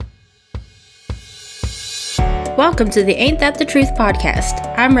Welcome to the Ain't That the Truth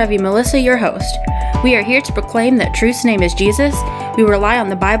podcast. I'm Rev. Melissa, your host. We are here to proclaim that truth's name is Jesus. We rely on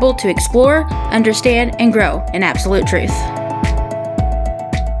the Bible to explore, understand, and grow in absolute truth.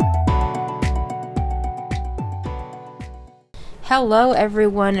 Hello,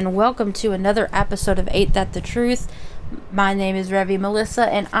 everyone, and welcome to another episode of Ain't That the Truth. My name is Rev.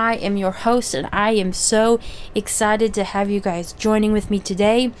 Melissa, and I am your host, and I am so excited to have you guys joining with me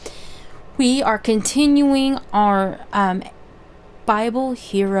today. We are continuing our Bible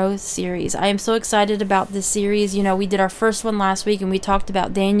Hero series. I am so excited about this series. You know, we did our first one last week, and we talked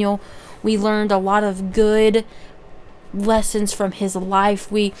about Daniel. We learned a lot of good lessons from his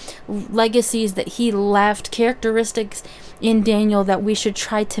life, legacies that he left, characteristics in Daniel that we should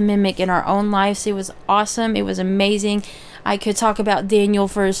try to mimic in our own lives. It was awesome. It was amazing. I could talk about Daniel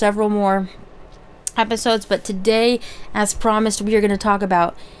for several more episodes, but today, as promised, we are going to talk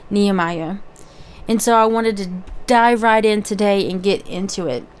about Nehemiah. And so I wanted to dive right in today and get into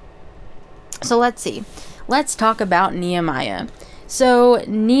it. So let's see. Let's talk about Nehemiah. So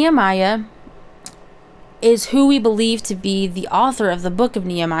Nehemiah is who we believe to be the author of the book of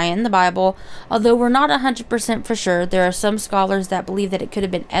Nehemiah in the Bible. Although we're not 100% for sure, there are some scholars that believe that it could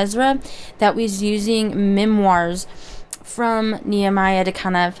have been Ezra that was using memoirs from Nehemiah to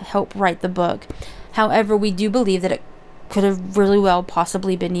kind of help write the book. However, we do believe that it could have really well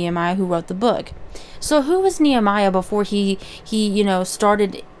possibly been Nehemiah who wrote the book. So who was Nehemiah before he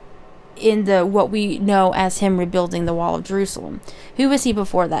started in the what we know as him rebuilding the wall of Jerusalem? Who was he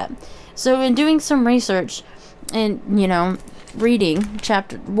before that? So in doing some research and, reading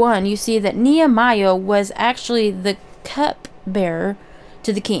chapter 1, you see that Nehemiah was actually the cupbearer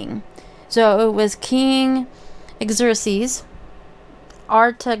to the king. So it was King Artaxerxes,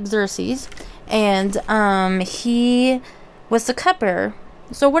 and he was the cupbearer.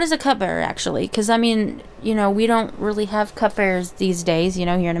 So what is a cupbearer actually? Because we don't really have cupbearers these days, here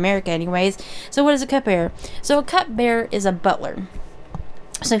in America anyways. So what is a cupbearer? So a cupbearer is a butler.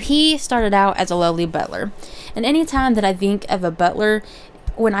 So he started out as a lowly butler. And anytime that I think of a butler,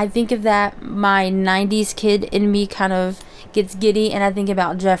 when I think of that, my 90s kid in me kind of gets giddy, and I think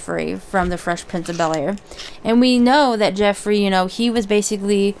about Jeffrey from The Fresh Prince of Bel-Air. And we know that Jeffrey, he was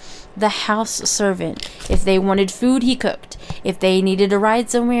basically the house servant. If they wanted food, he cooked. If they needed a ride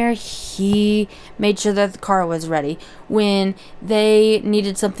somewhere, he made sure that the car was ready. When they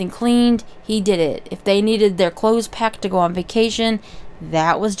needed something cleaned, he did it. If they needed their clothes packed to go on vacation,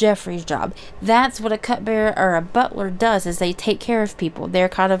 that was Jeffrey's job. That's what a cupbearer or a butler does, is they take care of people. They're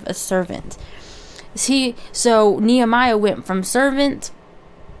kind of a servant. So Nehemiah went from servant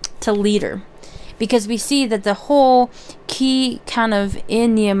to leader, because we see that the whole key kind of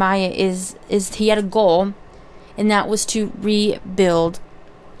in Nehemiah is he had a goal, and that was to rebuild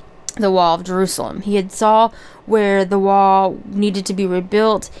the wall of Jerusalem. He had saw where the wall needed to be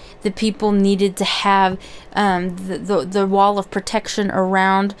rebuilt. The people needed to have the wall of protection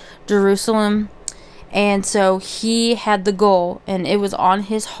around Jerusalem. And so he had the goal, and it was on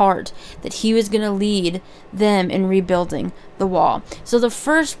his heart that he was going to lead them in rebuilding the wall. So the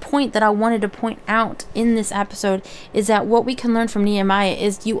first point that I wanted to point out in this episode is that what we can learn from Nehemiah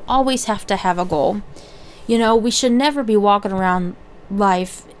is you always have to have a goal. We should never be walking around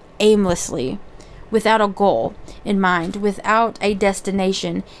life aimlessly, without a goal in mind, without a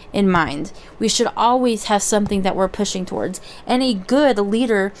destination in mind. We should always have something that we're pushing towards. Any good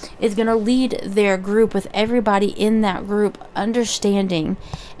leader is going to lead their group with everybody in that group understanding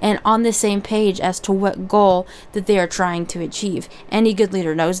and on the same page as to what goal that they are trying to achieve. Any good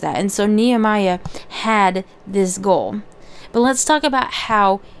leader knows that. And so Nehemiah had this goal. But let's talk about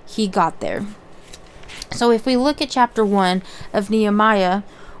how he got there. So if we look at chapter 1 of Nehemiah,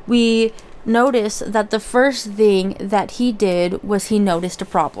 we notice that the first thing that he did was he noticed a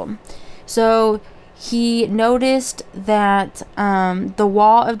problem. So he noticed that the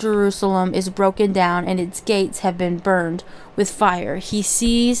wall of Jerusalem is broken down and its gates have been burned with fire. He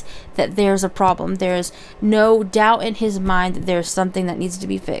sees that there's a problem. There's no doubt in his mind that there's something that needs to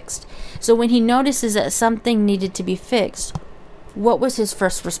be fixed. So when he notices that something needed to be fixed, what was his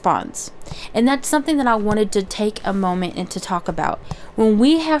first response? And that's something that I wanted to take a moment and to talk about. When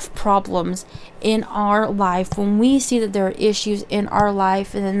we have problems in our life, when we see that there are issues in our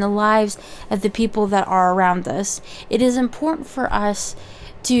life and in the lives of the people that are around us, it is important for us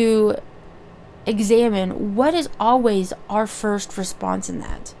to examine what is always our first response in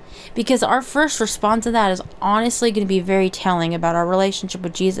that. Because our first response to that is honestly going to be very telling about our relationship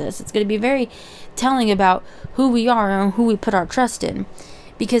with Jesus. It's going to be very telling about who we are and who we put our trust in.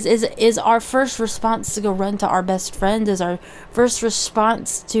 Because is our first response to go run to our best friend? Is our first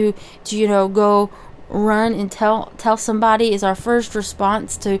response to go run and tell somebody? Is our first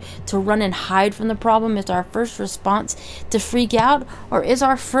response to run and hide from the problem? Is our first response to freak out? Or is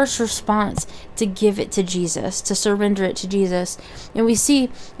our first response to give it to Jesus, to surrender it to Jesus? And we see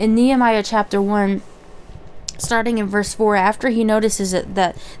in Nehemiah chapter 1, starting in verse 4, after he notices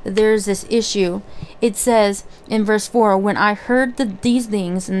that there's this issue, it says in verse 4, when I heard these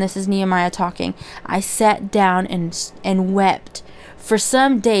things, and this is Nehemiah talking, I sat down and wept. For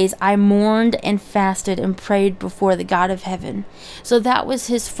some days I mourned and fasted and prayed before the God of heaven. So that was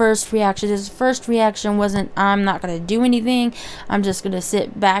his first reaction. His first reaction wasn't, I'm not going to do anything, I'm just going to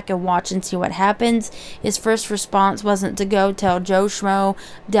sit back and watch and see what happens. His first response wasn't to go tell Joe Schmo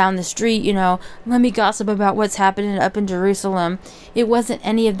down the street, let me gossip about what's happening up in Jerusalem. It wasn't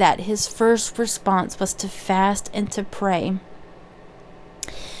any of that. His first response was to fast and to pray.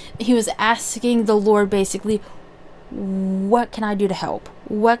 He was asking the Lord basically, what can I do to help?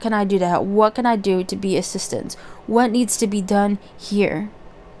 What can I do to help? What can I do to be assistance? What needs to be done here?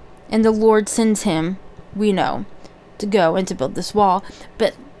 And the Lord sends him, we know, to go and to build this wall.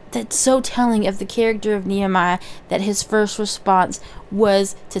 But that's so telling of the character of Nehemiah, that his first response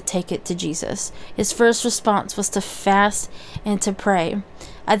was to take it to Jesus. His first response was to fast and to pray.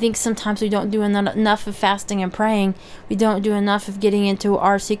 I think sometimes we don't do enough of fasting and praying. We don't do enough of getting into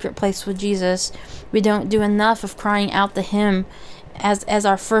our secret place with Jesus. We don't do enough of crying out to him as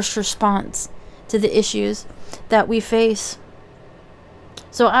our first response to the issues that we face.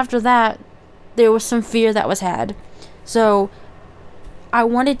 So after that, there was some fear that was had. So I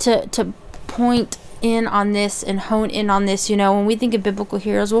wanted to point in on this and hone in on this. When we think of biblical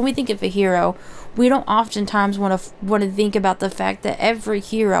heroes, when we think of a hero, we don't oftentimes want to think about the fact that every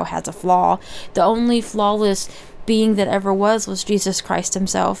hero has a flaw. The only flawless being that ever was Jesus Christ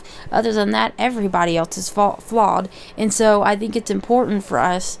himself. Other than that, everybody else is flawed. And so I think it's important for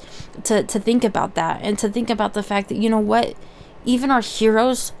us to think about that, and to think about the fact that, even our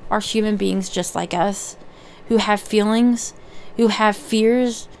heroes are human beings just like us, who have feelings, who have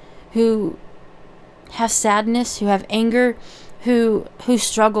fears, who have sadness, who have anger, who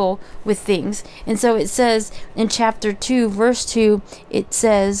struggle with things. And so it says in chapter 2, verse 2, it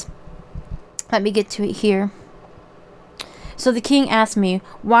says, let me get to it here. So the king asked me,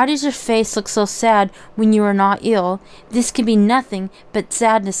 why does your face look so sad when you are not ill? This can be nothing but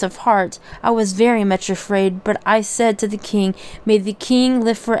sadness of heart. I was very much afraid, but I said to the king, may the king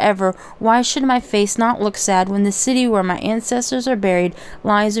live forever. Why should my face not look sad when the city where my ancestors are buried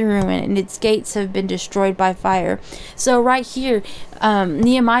lies in ruin and its gates have been destroyed by fire? So right here,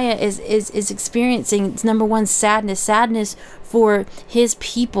 Nehemiah is experiencing, number one, sadness for his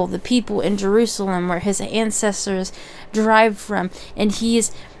people, the people in Jerusalem where his ancestors derived from. And he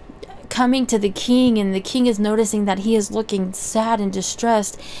is coming to the king, and the king is noticing that he is looking sad and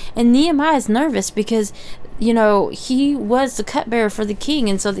distressed. And Nehemiah is nervous because, he was the cupbearer for the king.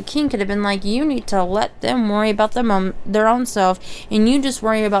 And so the king could have been like, you need to let them worry about their own self, and you just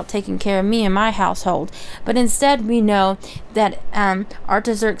worry about taking care of me and my household. But instead, we know that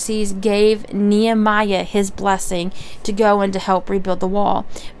Artaxerxes gave Nehemiah his blessing to go and to help rebuild the wall.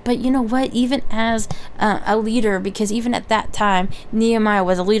 But you know what? Even as a leader, because even at that time, Nehemiah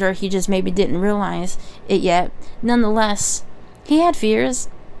was a leader, he just maybe didn't realize it yet. Nonetheless, he had fears.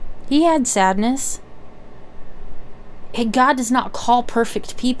 He had sadness. God does not call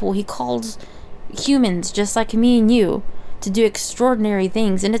perfect people. He calls humans just like me and you to do extraordinary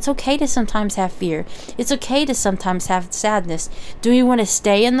things. And it's okay to sometimes have fear. It's okay to sometimes have sadness. Do we want to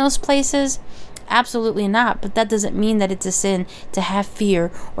stay in those places? Absolutely not. But that doesn't mean that it's a sin to have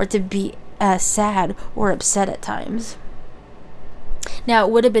fear or to be sad or upset at times. Now,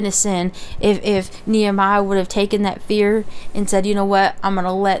 it would have been a sin if Nehemiah would have taken that fear and said, you know what, I'm going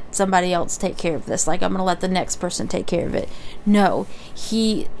to let somebody else take care of this. Like, I'm going to let the next person take care of it. No,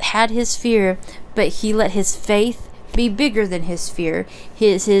 he had his fear, but he let his faith be bigger than his fear.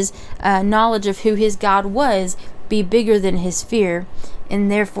 His knowledge of who his God was be bigger than his fear.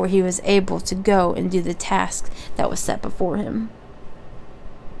 And therefore, he was able to go and do the task that was set before him.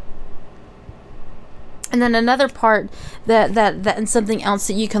 And then another part that and something else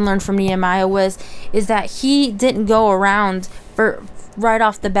that you can learn from Nehemiah is that he didn't go around right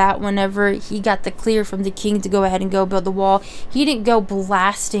off the bat whenever he got the clear from the king to go ahead and go build the wall. He didn't go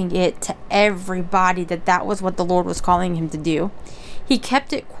blasting it to everybody that was what the Lord was calling him to do. He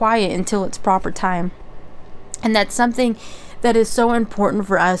kept it quiet until its proper time. And that's something that is so important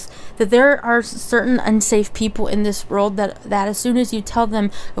for us, that there are certain unsafe people in this world that as soon as you tell them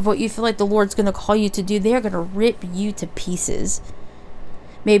of what you feel like the Lord's going to call you to do, they're going to rip you to pieces.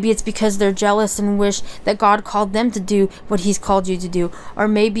 Maybe it's because they're jealous and wish that God called them to do what he's called you to do. Or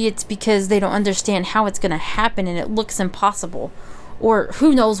maybe it's because they don't understand how it's going to happen and it looks impossible. Or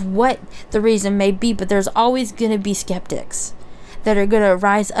who knows what the reason may be, but there's always going to be skeptics that are going to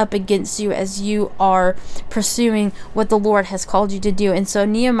rise up against you as you are pursuing what the Lord has called you to do. And so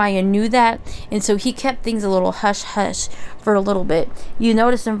Nehemiah knew that, and so he kept things a little hush hush for a little bit. You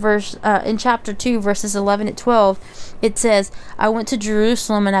notice in chapter 2 verses 11 and 12, it says, I went to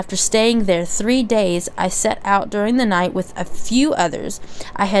Jerusalem, and after staying there 3 days, I set out during the night with a few others.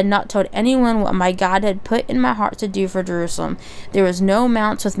 I had not told anyone what my God had put in my heart to do for Jerusalem. There was no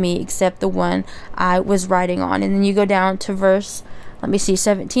mounts with me except the one I was riding on. And then you go down to verse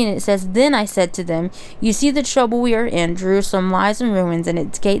 17, it says, Then I said to them, You see the trouble we are in. Jerusalem lies in ruins, and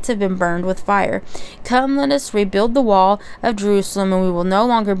its gates have been burned with fire. Come, let us rebuild the wall of Jerusalem, and we will no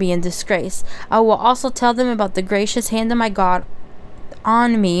longer be in disgrace. I will also tell them about the gracious hand of my God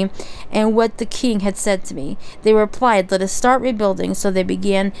on me and what the king had said to me. They replied, Let us start rebuilding. So they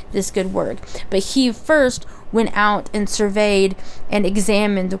began this good work. But he first went out and surveyed and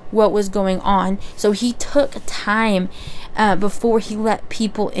examined what was going on. So he took time before he let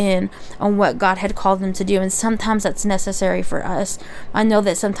people in on what God had called them to do. And sometimes that's necessary for us. I know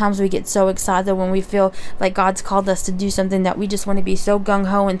that sometimes we get so excited when we feel like God's called us to do something that we just want to be so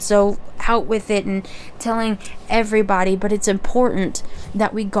gung-ho and so out with it and telling everybody. But it's important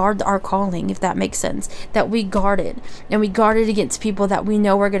that we guard our calling, if that makes sense, that we guard it, and we guard it against people that we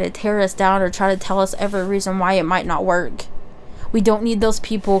know are going to tear us down or try to tell us every reason why it might not work. We don't need those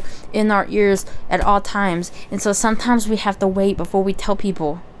people in our ears at all times. And so sometimes we have to wait before we tell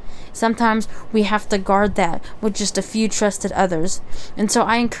people. Sometimes we have to guard that with just a few trusted others. And so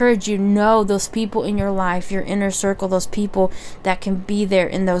I encourage you, know those people in your life, your inner circle, those people that can be there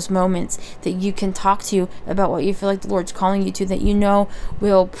in those moments that you can talk to about what you feel like the Lord's calling you to, that you know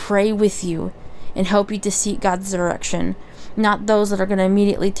will pray with you and help you to seek God's direction. Not those that are going to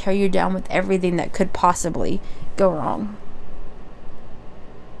immediately tear you down with everything that could possibly go wrong.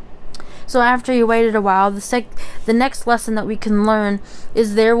 So after you waited a while, the next lesson that we can learn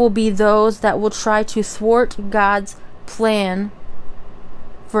is there will be those that will try to thwart God's plan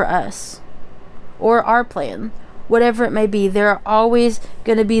for us, or our plan, whatever it may be. There are always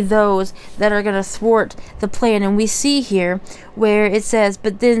going to be those that are going to thwart the plan. And we see here where it says,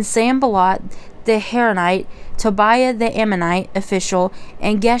 But then Sanballat the Horonite, Tobiah the Ammonite official,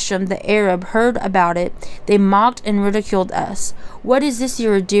 and Geshem the Arab heard about it. They mocked and ridiculed us. What is this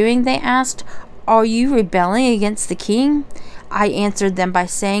you are doing? They asked. Are you rebelling against the king? I answered them by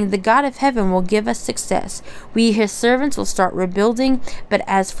saying, The God of heaven will give us success. We, his servants, will start rebuilding. But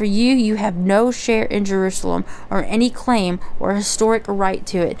as for you, you have no share in Jerusalem or any claim or historic right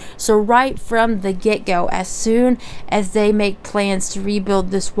to it. So right from the get-go, as soon as they make plans to rebuild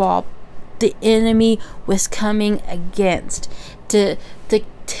this wall, the enemy was coming against to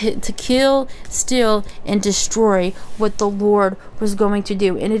kill, steal, and destroy what the Lord was going to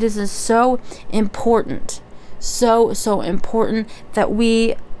do. And it is so important, so important that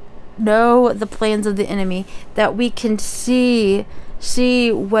we know the plans of the enemy, that we can see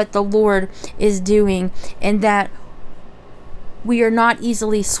what the Lord is doing, and that we are not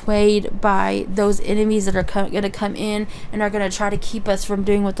easily swayed by those enemies that are going to come in and are going to try to keep us from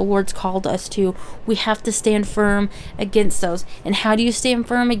doing what the Lord's called us to. We have to stand firm against those. And how do you stand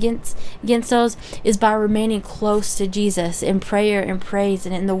firm against those? Is by remaining close to Jesus in prayer and praise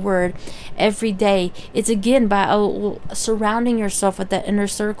and in the Word every day. It's again by surrounding yourself with that inner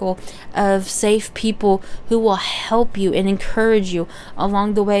circle of safe people who will help you and encourage you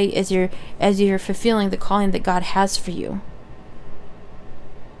along the way as you're fulfilling the calling that God has for you.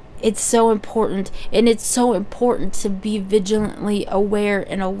 It's so important, and it's so important to be vigilantly aware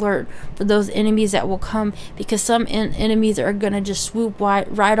and alert for those enemies that will come, because some enemies are going to just swoop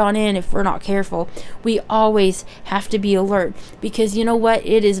right on in if we're not careful. We always have to be alert, because you know what?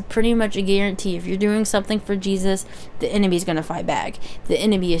 It is pretty much a guarantee. If you're doing something for Jesus, the enemy is going to fight back. The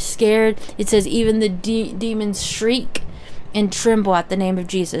enemy is scared. It says even the demons shriek and tremble at the name of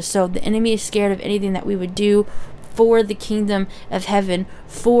Jesus. So the enemy is scared of anything that we would do for the kingdom of heaven,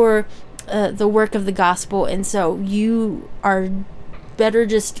 for the work of the gospel. And so you are better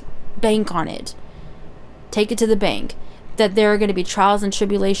just bank on it. Take it to the bank that there are going to be trials and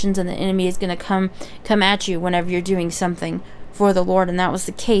tribulations, and the enemy is going to come at you whenever you're doing something for the Lord. And that was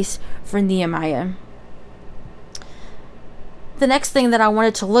the case for Nehemiah. The next thing that I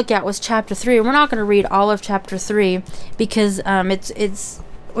wanted to look at was chapter 3. We're not going to read all of chapter 3 because it's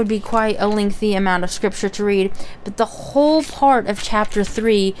would be quite a lengthy amount of scripture to read, but the whole part of chapter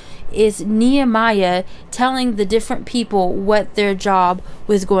 3 is Nehemiah telling the different people what their job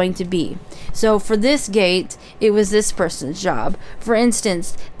was going to be. So for this gate, it was this person's job. For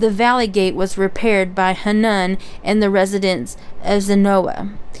instance, the valley gate was repaired by Hanun and the residents of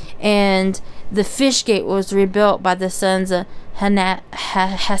Zanoah, and the fish gate was rebuilt by the sons of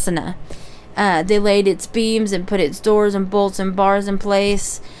Hassanah. They laid its beams and put its doors and bolts and bars in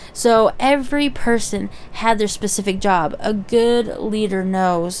place. So every person had their specific job. A good leader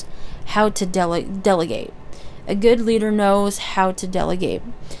knows how to delegate. A good leader knows how to delegate.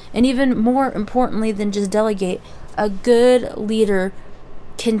 And even more importantly than just delegate, a good leader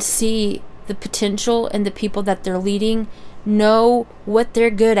can see the potential in the people that they're leading, know what they're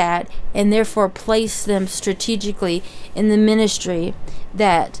good at, and therefore place them strategically in the ministry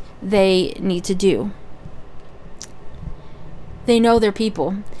that they need to do. They know their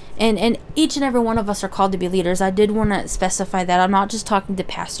people. And each and every one of us are called to be leaders. I did want to specify that. I'm not just talking to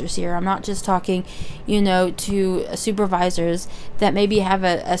pastors here. I'm not just talking, to supervisors that maybe have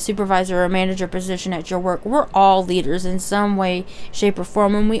a supervisor or a manager position at your work. We're all leaders in some way, shape, or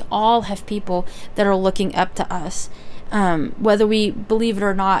form. And we all have people that are looking up to us. Whether we believe it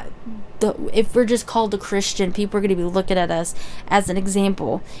or not, if we're just called a Christian, people are going to be looking at us as an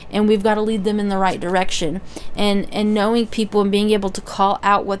example, and we've got to lead them in the right direction. And knowing people and being able to call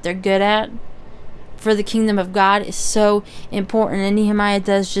out what they're good at for the kingdom of God is so important. And Nehemiah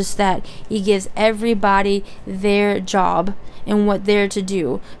does just that. He gives everybody their job and what they're to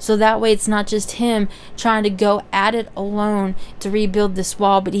do. So that way it's not just him trying to go at it alone to rebuild this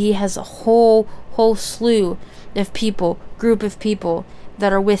wall, but he has a whole slew of people, group of people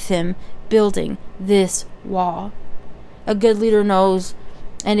that are with him building this wall. A good leader knows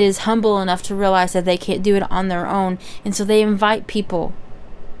and is humble enough to realize that they can't do it on their own, and so they invite people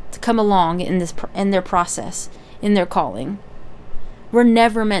to come along in their process, in their calling. We're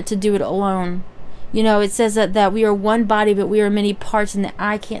never meant to do it alone. It says that we are one body, but we are many parts, and the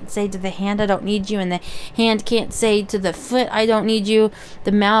eye can't say to the hand, I don't need you, and the hand can't say to the foot, I don't need you.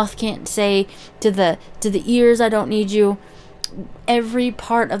 The mouth can't say to the ears, I don't need you. Every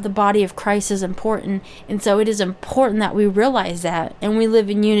part of the body of Christ is important, and so it is important that we realize that, and we live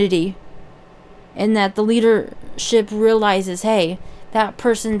in unity, and that the leadership realizes, hey, that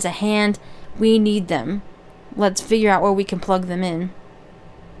person's a hand, we need them. Let's figure out where we can plug them in.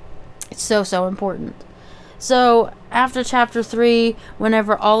 It's so important. So after chapter 3,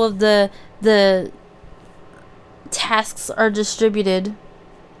 whenever all of the tasks are distributed,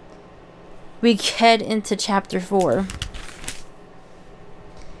 we head into chapter 4.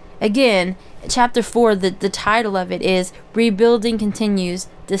 Again, chapter 4, the title of it is Rebuilding Continues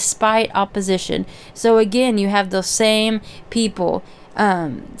Despite Opposition. So again, you have those same people,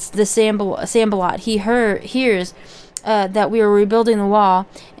 the Sanballat. He hears that we were rebuilding the wall,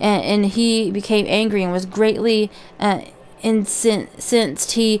 and he became angry and was greatly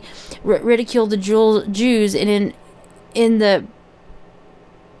incensed. He ridiculed the Jews, and in the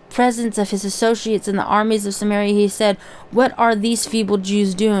presence of his associates in the armies of Samaria, he said, "What are these feeble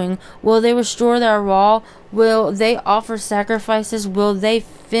Jews doing? Will they restore their wall? Will they offer sacrifices? Will they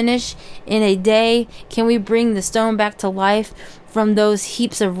finish in a day? Can we bring the stone back to life from those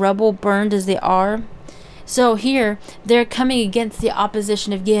heaps of rubble burned as they are?" So here, they're coming against the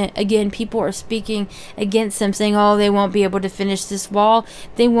opposition again. People are speaking against them, saying, oh, they won't be able to finish this wall.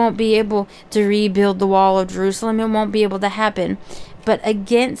 They won't be able to rebuild the wall of Jerusalem. It won't be able to happen. But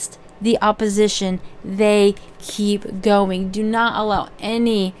against the opposition, they keep going. Do not allow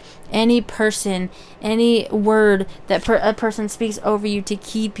any person, any word that a person speaks over you to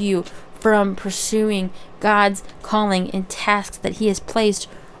keep you from pursuing God's calling and tasks that he has placed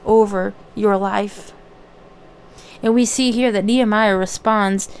over your life. And we see here that Nehemiah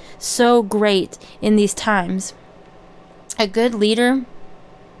responds so great in these times. A good leader,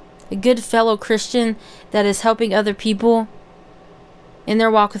 a good fellow Christian that is helping other people in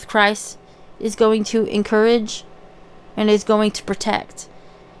their walk with Christ is going to encourage and is going to protect.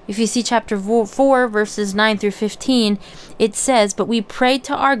 If you see chapter 4, verses 9 through 15, it says, "But we prayed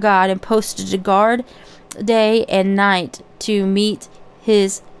to our God and posted a guard day and night to meet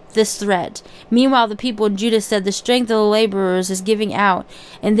this threat. Meanwhile, the people in Judah said, the strength of the laborers is giving out,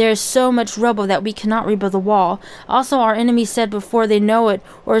 and there is so much rubble that we cannot rebuild the wall. Also, our enemies said before they know it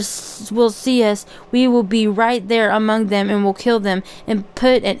or will see us, we will be right there among them and will kill them and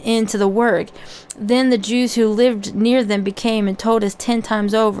put an end to the work. Then the Jews who lived near them came and told us 10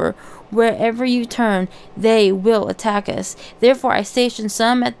 times over, Wherever you turn, they will attack us. Therefore I stationed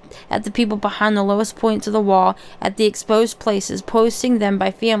some at the people behind the lowest points of the wall, at the exposed places, posting them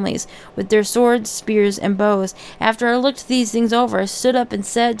by families, with their swords, spears, and bows. After I looked these things over, I stood up and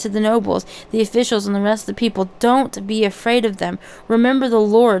said to the nobles, the officials, and the rest of the people, don't be afraid of them. Remember the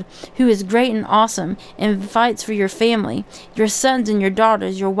Lord, who is great and awesome, and fights for your family, your sons and your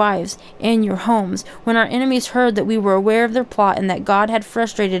daughters, your wives, and your homes. When our enemies heard that we were aware of their plot and that God had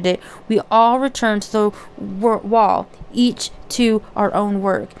frustrated it, we all returned to the wall, each to our own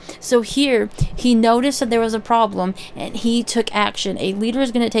work. So here, he noticed that there was a problem, and he took action. A leader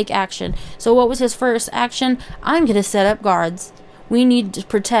is going to take action. So what was his first action? I'm going to set up guards. We need to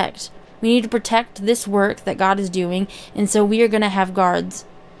protect. We need to protect this work that God is doing, and so we are going to have guards.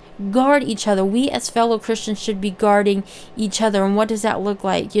 Guard each other. We as fellow Christians should be guarding each other. And what does that look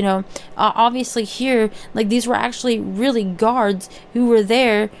like? Obviously here, like, these were actually really guards who were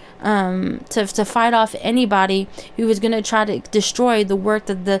there to fight off anybody who was going to try to destroy the work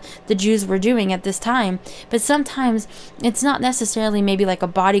that the Jews were doing at this time. But sometimes it's not necessarily maybe like a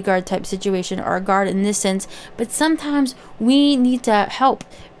bodyguard type situation or a guard in this sense, but sometimes we need to help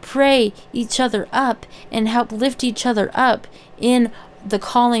pray each other up and help lift each other up in the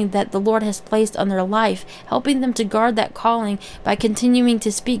calling that the Lord has placed on their life, helping them to guard that calling by continuing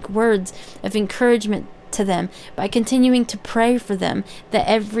to speak words of encouragement to them, by continuing to pray for them, that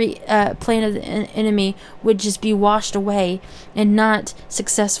every plan of the enemy would just be washed away and not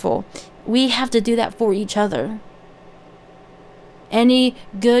successful. We have to do that for each other. Any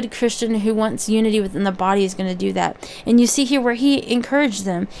good Christian who wants unity within the body is going to do that. And you see here where he encouraged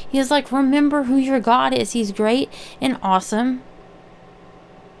them. He was like, remember who your God is. He's great and awesome.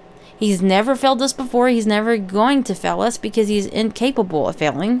 He's never failed us before. He's never going to fail us because he's incapable of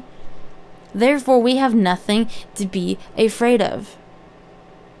failing. Therefore, we have nothing to be afraid of.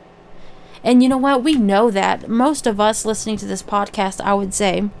 And you know what? We know that. Most of us listening to this podcast, I would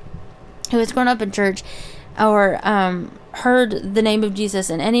say, who has grown up in church or heard the name of Jesus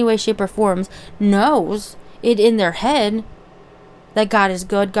in any way, shape, or forms, knows it in their head that God is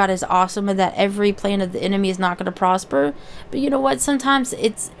good, God is awesome, and that every plan of the enemy is not going to prosper. But you know what? Sometimes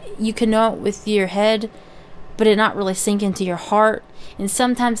you can know it with your head, but it not really sink into your heart. And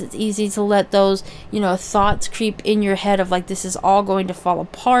sometimes it's easy to let those, thoughts creep in your head of like, this is all going to fall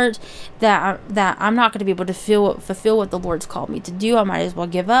apart, that I'm not going to be able to fulfill what the Lord's called me to do. I might as well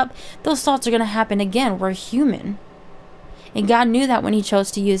give up. Those thoughts are going to happen again. We're human. And God knew that when he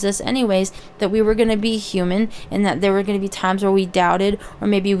chose to use us anyways, that we were going to be human and that there were going to be times where we doubted or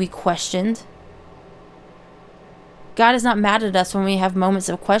maybe we questioned. God is not mad at us when we have moments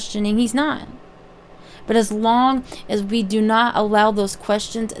of questioning. He's not. But as long as we do not allow those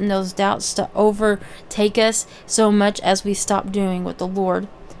questions and those doubts to overtake us so much as we stop doing what the Lord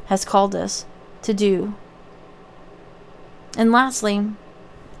has called us to do. And lastly,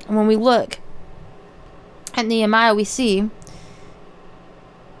 when we look at Nehemiah, we see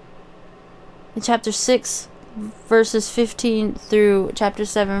in chapter 6, verses 15 through chapter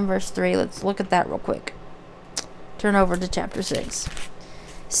 7, verse 3. Let's look at that real quick. Turn over to chapter 6.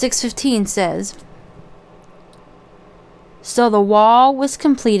 6:15 says, so the wall was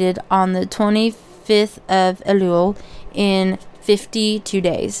completed on the 25th of Elul in 52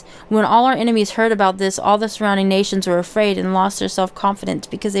 days. When all our enemies heard about this, all the surrounding nations were afraid and lost their self-confidence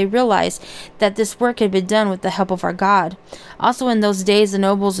because they realized that this work had been done with the help of our God. Also in those days, the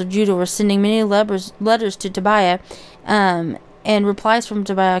nobles of Judah were sending many letters to Tobiah, and replies from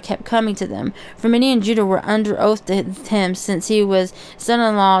Tobiah kept coming to them. For many in Judah were under oath to him, since he was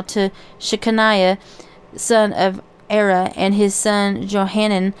son-in-law to Shechaniah, son of Era, and his son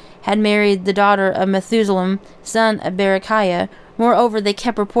Johanan had married the daughter of Methuselah, son of Berechiah. Moreover, they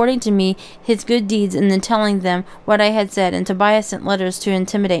kept reporting to me his good deeds and then telling them what I had said, and Tobiah sent letters to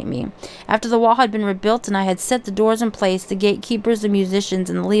intimidate me. After the wall had been rebuilt and I had set the doors in place, the gatekeepers, the musicians,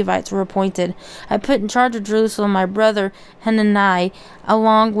 and the Levites were appointed. I put in charge of Jerusalem my brother Hanani,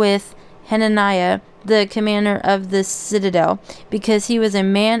 along with Hananiah, the commander of the citadel, because he was a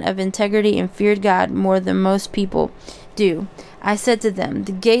man of integrity and feared God more than most people do. I said to them,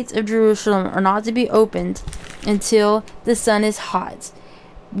 the gates of Jerusalem are not to be opened until the sun is hot.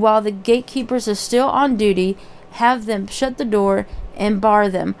 While the gatekeepers are still on duty, have them shut the door and bar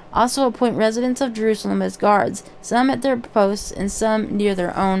them. Also appoint residents of Jerusalem as guards, some at their posts and some near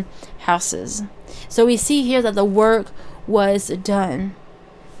their own houses. So we see here that the work was done.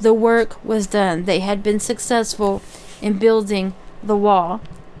 The work was done. They had been successful in building the wall.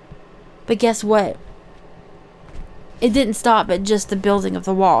 But guess what? It didn't stop at just the building of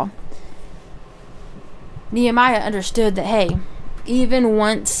the wall. Nehemiah understood that, hey, even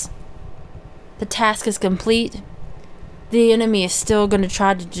once the task is complete, the enemy is still going to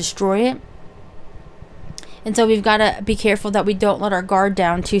try to destroy it. And so we've got to be careful that we don't let our guard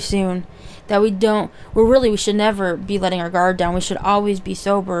down too soon. That we should never be letting our guard down. We should always be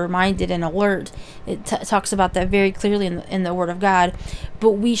sober-minded and alert. It talks about that very clearly in the Word of God.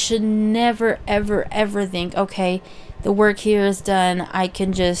 But we should never, ever, ever think, okay, the work here is done. I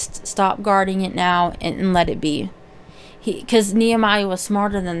can just stop guarding it now and let it be. Because Nehemiah was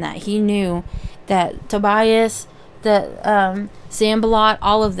smarter than that. He knew that Tobias, that Sanballat,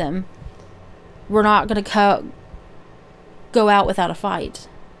 all of them were not going to go out without a fight.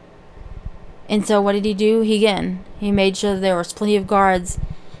 And so what did he do? He made sure that there was plenty of guards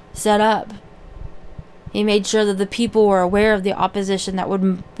set up. He made sure that the people were aware of the opposition that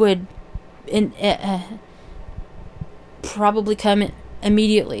would probably come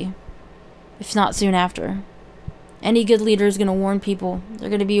immediately, if not soon after. Any good leader is going to warn people. They're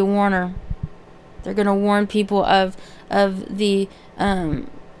going to be a warner. They're going to warn people of the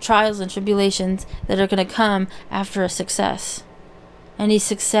trials and tribulations that are going to come after a success. Any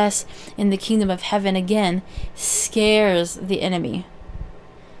success in the kingdom of heaven, again, scares the enemy.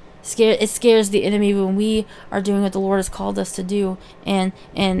 It scares the enemy when we are doing what the Lord has called us to do. And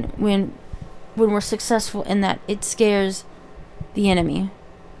when we're successful in that, it scares the enemy.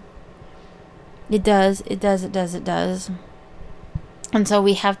 It does. And so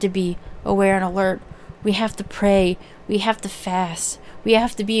we have to be aware and alert. We have to pray. We have to fast. We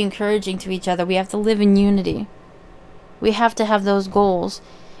have to be encouraging to each other. We have to live in unity. We have to have those goals.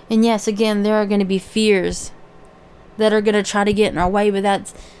 And yes, again, there are going to be fears that are going to try to get in our way,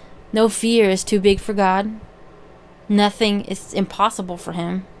 but no fear is too big for God. Nothing is impossible for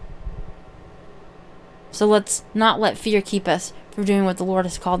Him. So let's not let fear keep us from doing what the Lord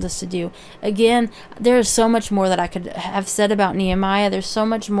has called us to do. Again, there is so much more that I could have said about Nehemiah. There's so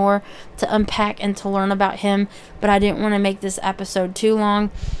much more to unpack and to learn about him, but I didn't want to make this episode too long.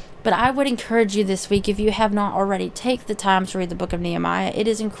 But I would encourage you this week, if you have not already, take the time to read the book of Nehemiah. It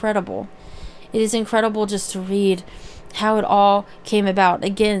is incredible. It is incredible just to read how it all came about.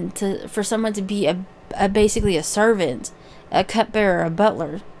 Again, for someone to be basically a servant, a cupbearer, a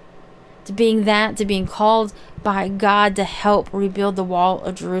butler, to being called by God to help rebuild the wall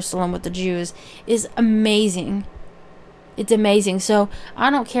of Jerusalem with the Jews is amazing. It's amazing. So I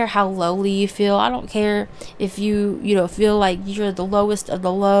don't care how lowly you feel. I don't care if you feel like you're the lowest of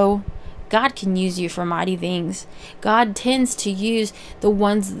the low. God can use you for mighty things. God tends to use the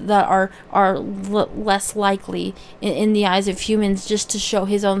ones that are less likely in the eyes of humans, just to show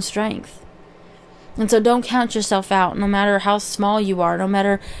His own strength. And so don't count yourself out, no matter how small you are, no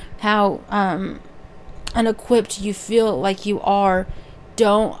matter how unequipped you feel like you are.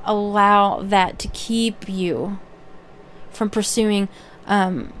 Don't allow that to keep you from pursuing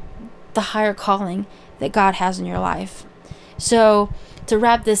the higher calling that God has in your life. So to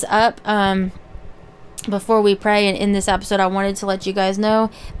wrap this up, before we pray in this episode, I wanted to let you guys know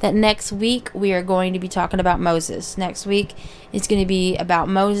that next week we are going to be talking about Moses. Next week it's going to be about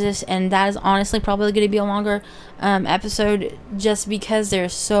Moses, and that is honestly probably going to be a longer episode, just because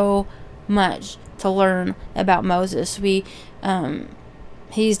there's so much to learn about Moses.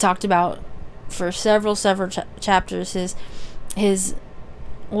 He's talked about for several chapters. His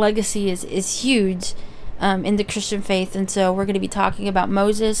legacy is huge in the Christian faith, and so we're going to be talking about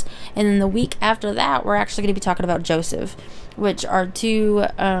Moses, and then the week after that we're actually going to be talking about Joseph, which are two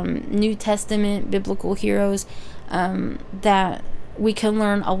New Testament biblical heroes that we can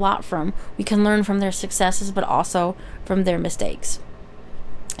learn a lot from. We can learn from their successes, but also from their mistakes.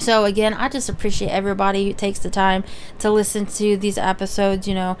 So again, I just appreciate everybody who takes the time to listen to these episodes.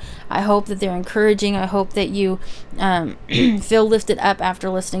 I hope that they're encouraging. I hope that you feel lifted up after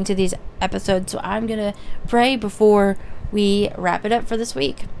listening to these episodes. So I'm going to pray before we wrap it up for this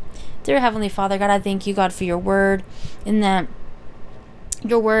week. Dear Heavenly Father, God, I thank you, God, for your word, and that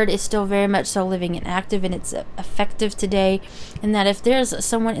your word is still very much so living and active, and it's effective today. And that if there's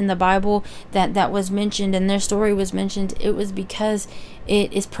someone in the Bible that was mentioned and their story was mentioned, it was because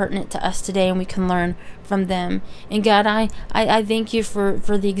it is pertinent to us today, and we can learn from them. And God, I thank you for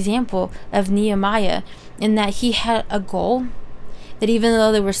the example of Nehemiah, in that he had a goal, that even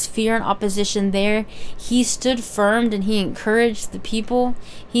though there was fear and opposition there, he stood firm and he encouraged the people.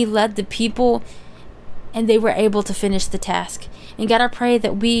 He led the people, and they were able to finish the task. And God, I pray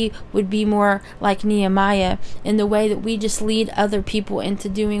that we would be more like Nehemiah in the way that we just lead other people into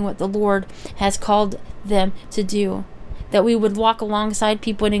doing what the Lord has called them to do. that we would walk alongside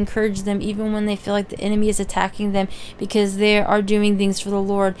people and encourage them even when they feel like the enemy is attacking them because they are doing things for the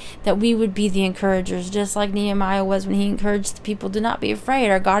Lord, that we would be the encouragers, just like Nehemiah was when he encouraged the people. Do not be afraid.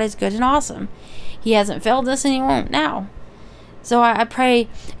 Our God is good and awesome. He hasn't failed us and he won't now. So I pray,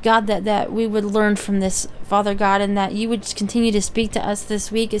 God, that we would learn from this, Father God, and that you would continue to speak to us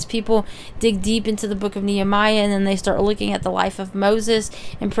this week as people dig deep into the book of Nehemiah and then they start looking at the life of Moses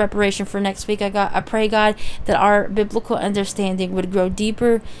in preparation for next week. I pray, God, that our biblical understanding would grow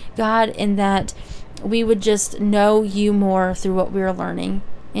deeper, God, and that we would just know you more through what we are learning.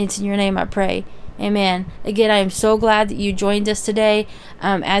 And it's in your name I pray. Amen. Again, I am so glad that you joined us today.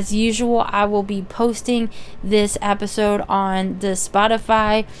 As usual, I will be posting this episode on the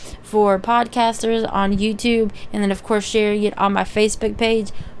Spotify for podcasters, on YouTube, and then, of course, sharing it on my Facebook page.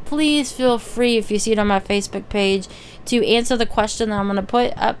 Please feel free, if you see it on my Facebook page, to answer the question that I'm going to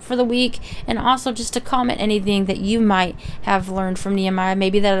put up for the week, and also just to comment anything that you might have learned from Nehemiah,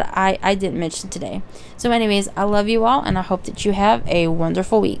 maybe that I didn't mention today. So anyways, I love you all, and I hope that you have a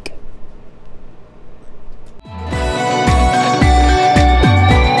wonderful week.